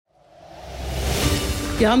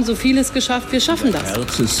Wir haben so vieles geschafft, wir schaffen das.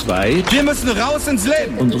 Herz ist weit. Wir müssen raus ins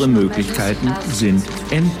Leben. Unsere Möglichkeiten sind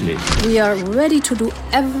endlich. We are ready to do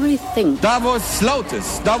everything. Da, wo es laut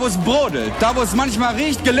ist, da, wo es brodelt, da, wo es manchmal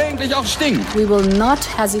riecht, gelegentlich auch stinkt. We will not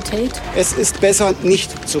hesitate. Es ist besser,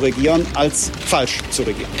 nicht zu regieren, als falsch zu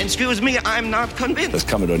regieren. Excuse me, I'm not convinced. Das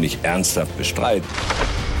kann man doch nicht ernsthaft bestreiten.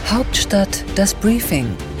 Hauptstadt, das Briefing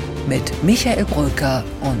mit Michael Brücker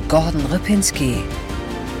und Gordon Ripinski.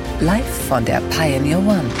 Live von der Pioneer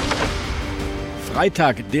One.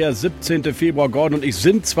 Freitag, der 17. Februar. Gordon und ich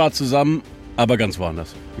sind zwar zusammen, aber ganz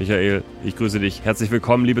woanders. Michael, ich grüße dich. Herzlich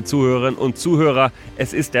willkommen, liebe Zuhörerinnen und Zuhörer.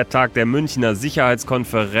 Es ist der Tag der Münchner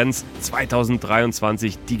Sicherheitskonferenz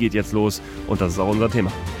 2023. Die geht jetzt los und das ist auch unser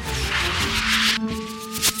Thema.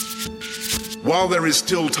 While there is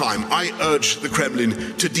still time, I urge the Kremlin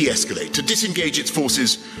to de-escalate, to disengage its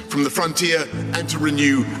forces from the frontier and to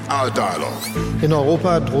renew our dialogue. In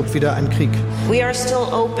Europa droht wieder ein Krieg. We are still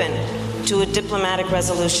open to a diplomatic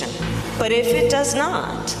resolution. But if it does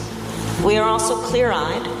not, we are also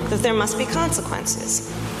clear-eyed that there must be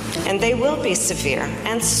consequences. And they will be severe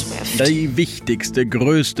and swift. Die wichtigste,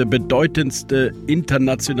 größte, bedeutendste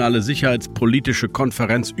internationale sicherheitspolitische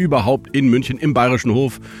Konferenz überhaupt in München im Bayerischen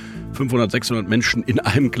Hof. 500, 600 Menschen in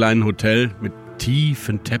einem kleinen Hotel mit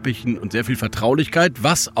tiefen Teppichen und sehr viel Vertraulichkeit,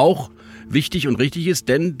 was auch wichtig und richtig ist,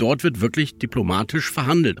 denn dort wird wirklich diplomatisch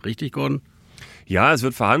verhandelt. Richtig, Gordon? Ja, es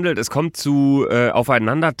wird verhandelt. Es kommt zu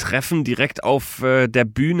Aufeinandertreffen direkt auf der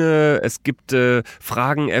Bühne. Es gibt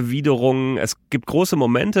Fragen, Erwiderungen. Es gibt große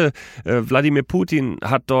Momente. Wladimir Putin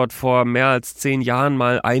hat dort vor mehr als 10 Jahren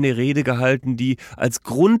mal eine Rede gehalten, die als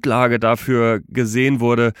Grundlage dafür gesehen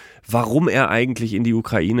wurde, warum er eigentlich in die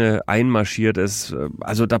Ukraine einmarschiert ist.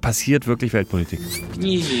 Also da passiert wirklich Weltpolitik.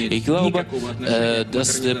 Ich glaube,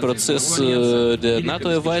 dass der Prozess der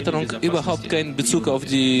NATO-Erweiterung überhaupt keinen Bezug auf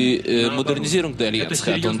die Modernisierung der Allianz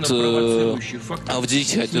hat und auf die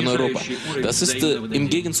Sicherheit in Europa. Das ist im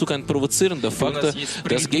Gegenzug ein provozierender Faktor,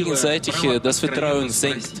 das gegenseitig das Vertrauen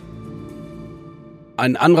senkt.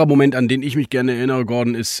 Ein anderer Moment, an den ich mich gerne erinnere,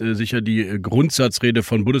 Gordon, ist sicher die Grundsatzrede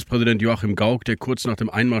von Bundespräsident Joachim Gauck, der kurz nach dem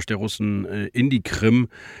Einmarsch der Russen in die Krim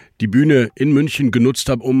die Bühne in München genutzt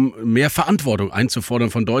hat, um mehr Verantwortung einzufordern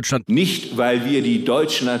von Deutschland. Nicht, weil wir die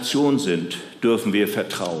deutsche Nation sind, dürfen wir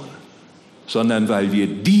vertrauen, sondern weil wir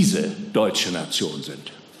diese deutsche Nation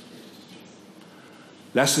sind.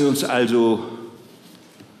 Lassen Sie uns also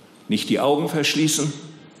nicht die Augen verschließen,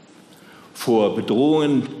 vor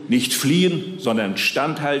Bedrohungen nicht fliehen, sondern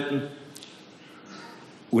standhalten,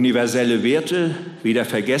 universelle Werte weder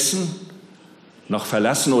vergessen, noch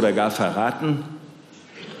verlassen oder gar verraten,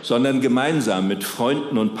 sondern gemeinsam mit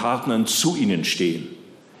Freunden und Partnern zu ihnen stehen,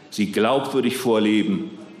 sie glaubwürdig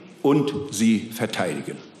vorleben und sie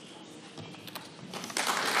verteidigen.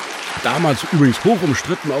 Damals übrigens hoch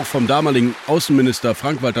umstritten, auch vom damaligen Außenminister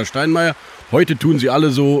Frank-Walter Steinmeier. Heute tun sie alle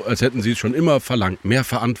so, als hätten sie es schon immer verlangt. Mehr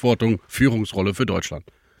Verantwortung, Führungsrolle für Deutschland.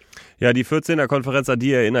 Ja, die 14er Konferenz, an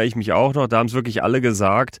die erinnere ich mich auch noch. Da haben es wirklich alle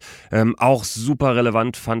gesagt. Auch super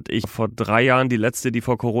relevant fand ich vor 3 Jahren, die letzte, die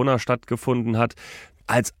vor Corona stattgefunden hat,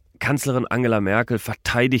 als Kanzlerin Angela Merkel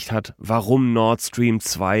verteidigt hat, warum Nord Stream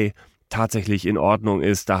 2 tatsächlich in Ordnung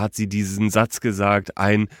ist. Da hat sie diesen Satz gesagt,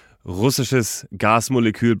 ein russisches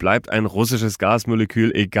Gasmolekül bleibt ein russisches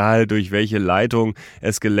Gasmolekül, egal durch welche Leitung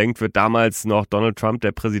es gelenkt wird. Damals noch Donald Trump,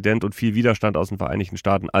 der Präsident, und viel Widerstand aus den Vereinigten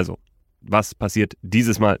Staaten. Also, was passiert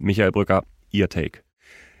dieses Mal? Michael Brücker, Ihr Take.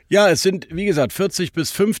 Ja, es sind, wie gesagt, 40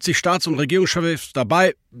 bis 50 Staats- und Regierungschefs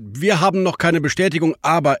dabei. Wir haben noch keine Bestätigung,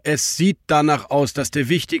 aber es sieht danach aus, dass der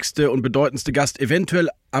wichtigste und bedeutendste Gast eventuell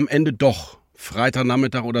am Ende doch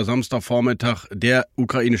Freitagnachmittag oder Samstagvormittag der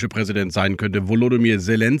ukrainische Präsident sein könnte, Volodymyr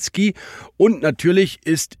Zelensky. Und natürlich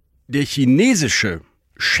ist der chinesische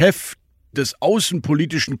Chef des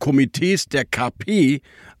Außenpolitischen Komitees der KP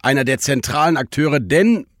einer der zentralen Akteure,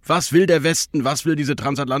 denn was will der Westen, was will diese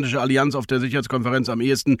transatlantische Allianz auf der Sicherheitskonferenz am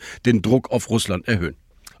ehesten? Den Druck auf Russland erhöhen.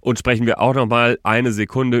 Und sprechen wir auch noch mal eine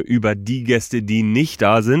Sekunde über die Gäste, die nicht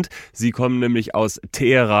da sind. Sie kommen nämlich aus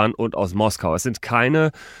Teheran und aus Moskau. Es sind keine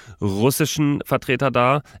russischen Vertreter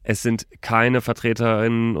da. Es sind keine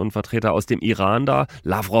Vertreterinnen und Vertreter aus dem Iran da.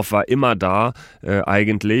 Lavrov war immer da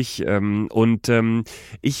eigentlich.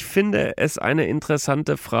 Ich finde es eine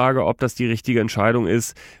interessante Frage, ob das die richtige Entscheidung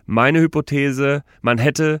ist. Meine Hypothese, man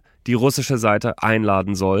hätte die russische Seite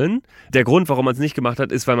einladen sollen. Der Grund, warum man es nicht gemacht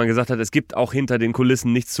hat, ist, weil man gesagt hat, es gibt auch hinter den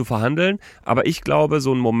Kulissen nichts zu verhandeln. Aber ich glaube,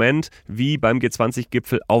 so ein Moment wie beim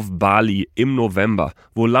G20-Gipfel auf Bali im November,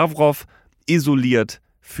 wo Lavrov isoliert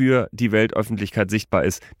für die Weltöffentlichkeit sichtbar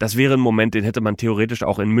ist, das wäre ein Moment, den hätte man theoretisch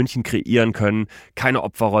auch in München kreieren können. Keine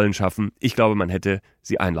Opferrollen schaffen. Ich glaube, man hätte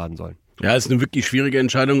sie einladen sollen. Ja, ist eine wirklich schwierige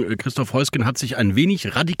Entscheidung. Christoph Heusgen hat sich ein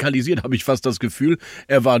wenig radikalisiert, habe ich fast das Gefühl.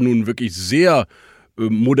 Er war nun wirklich sehr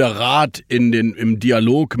moderat im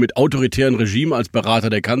Dialog mit autoritären Regimen als Berater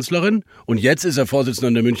der Kanzlerin. Und jetzt ist er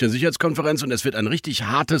Vorsitzender der Münchner Sicherheitskonferenz und es wird ein richtig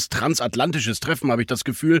hartes transatlantisches Treffen, habe ich das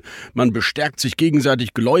Gefühl. Man bestärkt sich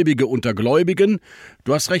gegenseitig, Gläubige unter Gläubigen.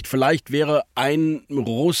 Du hast recht, vielleicht wäre ein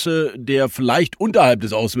Russe, der vielleicht unterhalb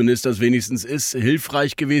des Außenministers wenigstens ist,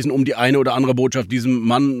 hilfreich gewesen, um die eine oder andere Botschaft diesem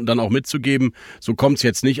Mann dann auch mitzugeben. So kommt's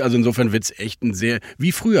jetzt nicht. Also insofern wird's echt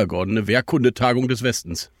wie früher, Gordon, eine Wehrkundetagung des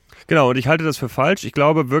Westens. Genau, und ich halte das für falsch. Ich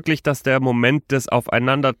glaube wirklich, dass der Moment des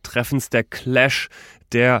Aufeinandertreffens, der Clash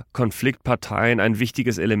der Konfliktparteien ein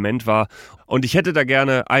wichtiges Element war. Und ich hätte da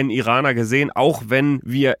gerne einen Iraner gesehen, auch wenn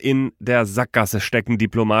wir in der Sackgasse stecken,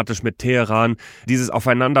 diplomatisch mit Teheran. Dieses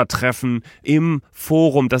Aufeinandertreffen im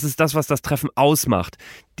Forum, das ist das, was das Treffen ausmacht.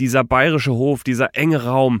 Dieser bayerische Hof, dieser enge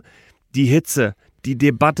Raum, die Hitze, die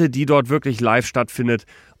Debatte, die dort wirklich live stattfindet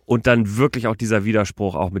und dann wirklich auch dieser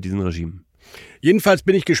Widerspruch auch mit diesen Regimen. Jedenfalls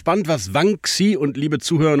bin ich gespannt, was Wang Xi und liebe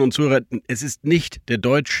Zuhörerinnen und Zuhörer, es ist nicht der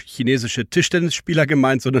deutsch-chinesische Tischtennisspieler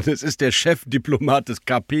gemeint, sondern es ist der Chefdiplomat des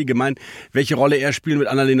KP gemeint. Welche Rolle er spielt mit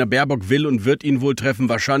Annalena Baerbock will und wird ihn wohl treffen,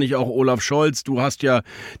 wahrscheinlich auch Olaf Scholz. Du hast ja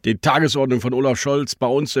die Tagesordnung von Olaf Scholz bei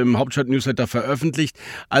uns im Hauptstadt-Newsletter veröffentlicht.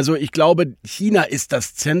 Also ich glaube, China ist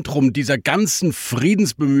das Zentrum dieser ganzen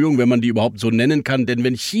Friedensbemühungen, wenn man die überhaupt so nennen kann. Denn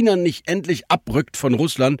wenn China nicht endlich abrückt von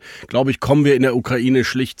Russland, glaube ich, kommen wir in der Ukraine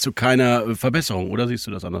schlicht zu keiner Verbesserung. Oder siehst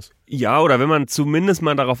du das anders? Ja, oder wenn man zumindest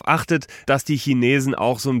mal darauf achtet, dass die Chinesen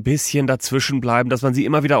auch so ein bisschen dazwischen bleiben, dass man sie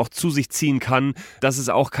immer wieder auch zu sich ziehen kann, dass es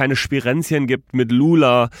auch keine Spirenzchen gibt mit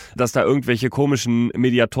Lula, dass da irgendwelche komischen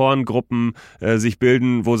Mediatorengruppen sich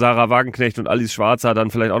bilden, wo Sarah Wagenknecht und Alice Schwarzer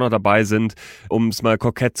dann vielleicht auch noch dabei sind, um es mal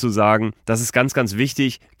kokett zu sagen. Das ist ganz, ganz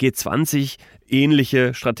wichtig. G20,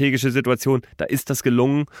 ähnliche strategische Situation, da ist das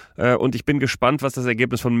gelungen und ich bin gespannt, was das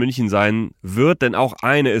Ergebnis von München sein wird, denn auch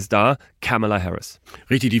eine ist da, Kamala Harris.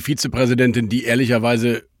 Richtig, die Vizepräsidentin, die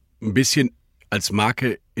ehrlicherweise ein bisschen als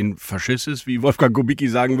Marke in Faschist ist, wie Wolfgang Kubicki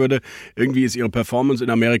sagen würde. Irgendwie ist ihre Performance in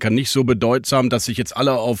Amerika nicht so bedeutsam, dass sich jetzt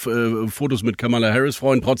alle auf Fotos mit Kamala Harris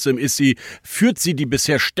freuen. Trotzdem führt sie die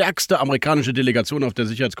bisher stärkste amerikanische Delegation auf der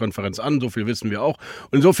Sicherheitskonferenz an. So viel wissen wir auch.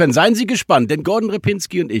 Und insofern seien Sie gespannt, denn Gordon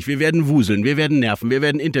Repinski und ich, wir werden wuseln, wir werden nerven, wir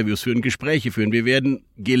werden Interviews führen, Gespräche führen, wir werden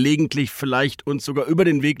gelegentlich vielleicht uns sogar über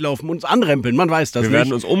den Weg laufen, uns anrempeln. Man weiß das nicht. Wir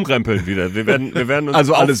werden uns umrempeln wieder. Wir werden uns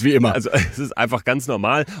also alles wie immer. Also es ist einfach ganz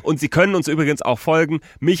normal. Und Sie können uns übrigens auch folgen.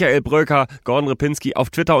 Michael Bröker, Gordon Repinski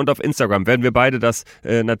auf Twitter und auf Instagram. Werden wir beide das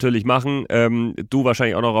natürlich machen. Du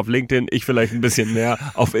wahrscheinlich auch noch auf LinkedIn, ich vielleicht ein bisschen mehr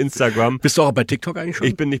auf Instagram. Bist du auch bei TikTok eigentlich schon?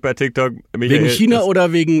 Ich bin nicht bei TikTok. Michael, wegen China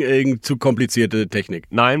oder wegen zu komplizierte Technik?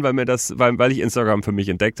 Nein, weil ich Instagram für mich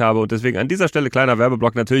entdeckt habe und deswegen an dieser Stelle kleiner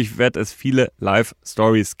Werbeblock. Natürlich wird es viele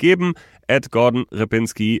Live-Stories geben. @Gordon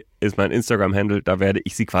Repinski ist mein Instagram-Handle. Da werde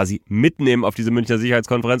ich Sie quasi mitnehmen auf diese Münchner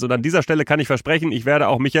Sicherheitskonferenz. Und an dieser Stelle kann ich versprechen, ich werde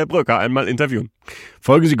auch Michael Bröker einmal interviewen.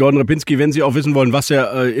 Folgen Sie Gordon Repinski, wenn Sie auch wissen wollen, was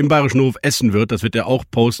er im Bayerischen Hof essen wird. Das wird er auch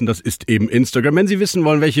posten. Das ist eben Instagram. Wenn Sie wissen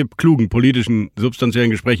wollen, welche klugen, politischen,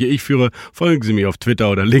 substanziellen Gespräche ich führe, folgen Sie mir auf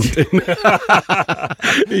Twitter oder LinkedIn.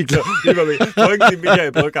 Folgen Sie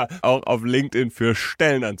Michael Bröker auch auf LinkedIn für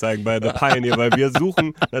Stellenanzeigen bei The Pioneer, weil wir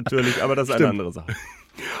suchen natürlich, aber das ist eine andere Sache.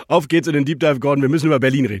 Auf geht's in den Deep Dive, Gordon. Wir müssen über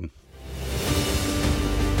Berlin reden.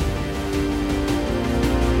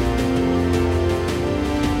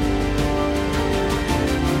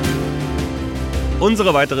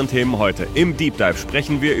 Unsere weiteren Themen heute. Im Deep Dive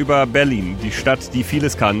sprechen wir über Berlin, die Stadt, die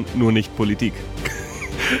vieles kann, nur nicht Politik.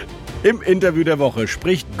 Im Interview der Woche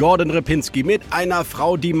spricht Gordon Repinski mit einer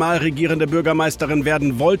Frau, die mal regierende Bürgermeisterin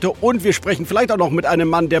werden wollte. Und wir sprechen vielleicht auch noch mit einem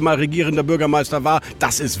Mann, der mal regierender Bürgermeister war.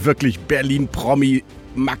 Das ist wirklich Berlin-Promi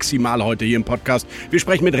maximal heute hier im Podcast. Wir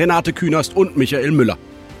sprechen mit Renate Künast und Michael Müller.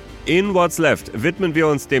 In What's Left widmen wir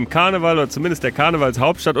uns dem Karneval oder zumindest der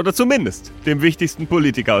Karnevalshauptstadt oder zumindest dem wichtigsten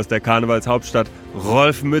Politiker aus der Karnevalshauptstadt,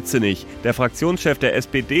 Rolf Mützenich, der Fraktionschef der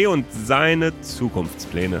SPD und seine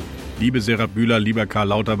Zukunftspläne. Liebe Sarah Bühler, lieber Karl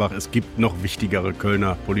Lauterbach, es gibt noch wichtigere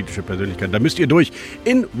Kölner politische Persönlichkeiten. Da müsst ihr durch.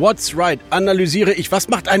 In What's Right analysiere ich, was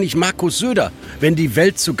macht eigentlich Markus Söder, wenn die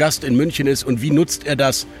Welt zu Gast in München ist und wie nutzt er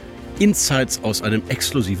das? Insights aus einem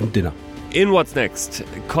exklusiven Dinner. In What's Next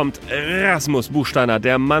kommt Rasmus Buchsteiner,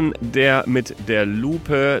 der Mann, der mit der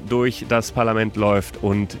Lupe durch das Parlament läuft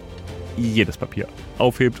und jedes Papier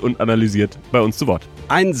aufhebt und analysiert, bei uns zu Wort.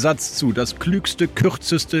 Ein Satz zu, das klügste,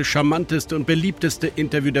 kürzeste, charmanteste und beliebteste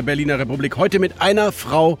Interview der Berliner Republik. Heute mit einer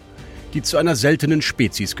Frau, die zu einer seltenen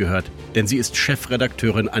Spezies gehört. Denn sie ist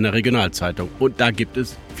Chefredakteurin einer Regionalzeitung. Und da gibt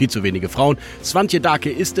es viel zu wenige Frauen. Swantje Dake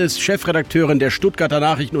ist es, Chefredakteurin der Stuttgarter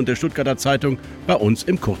Nachrichten und der Stuttgarter Zeitung, bei uns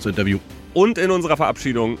im Kurzinterview. Und in unserer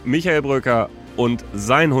Verabschiedung Michael Bröker und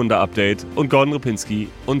sein Hunde-Update und Gordon Ripinski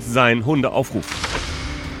und sein Hundeaufruf.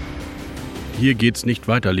 Hier geht's nicht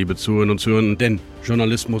weiter, liebe Zuhörerinnen und Zuhörer, denn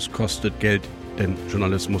Journalismus kostet Geld. Denn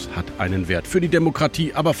Journalismus hat einen Wert. Für die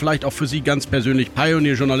Demokratie, aber vielleicht auch für Sie ganz persönlich.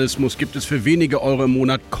 Pioneer-Journalismus gibt es für wenige Euro im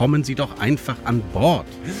Monat. Kommen Sie doch einfach an Bord.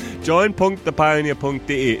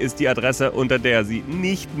 join.thepioneer.de ist die Adresse, unter der Sie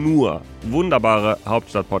nicht nur wunderbare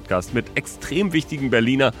Hauptstadt-Podcasts mit extrem wichtigen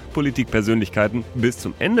Berliner Politikpersönlichkeiten bis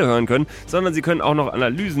zum Ende hören können, sondern Sie können auch noch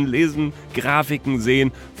Analysen lesen, Grafiken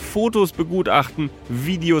sehen, Fotos begutachten,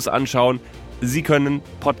 Videos anschauen. Sie können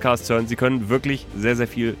Podcasts hören, Sie können wirklich sehr, sehr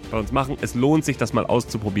viel bei uns machen. Es lohnt sich, das mal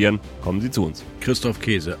auszuprobieren. Kommen Sie zu uns. Christoph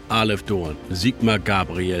Käse, Aleph Doan, Sigmar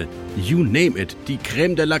Gabriel, you name it, die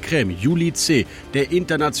Crème de la Crème, Juli C., der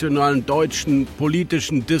internationalen deutschen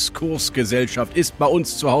politischen Diskursgesellschaft, ist bei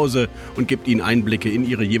uns zu Hause und gibt Ihnen Einblicke in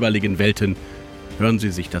Ihre jeweiligen Welten. Hören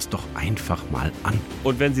Sie sich das doch einfach mal an.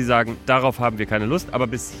 Und wenn Sie sagen, darauf haben wir keine Lust, aber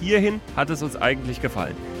bis hierhin hat es uns eigentlich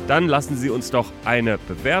gefallen, dann lassen Sie uns doch eine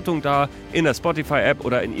Bewertung da in der Spotify-App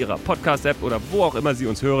oder in Ihrer Podcast-App oder wo auch immer Sie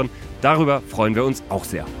uns hören. Darüber freuen wir uns auch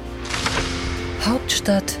sehr.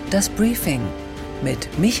 Hauptstadt das Briefing mit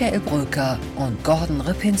Michael Bröker und Gordon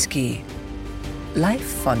Ripinski.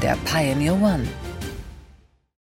 Live von der Pioneer One.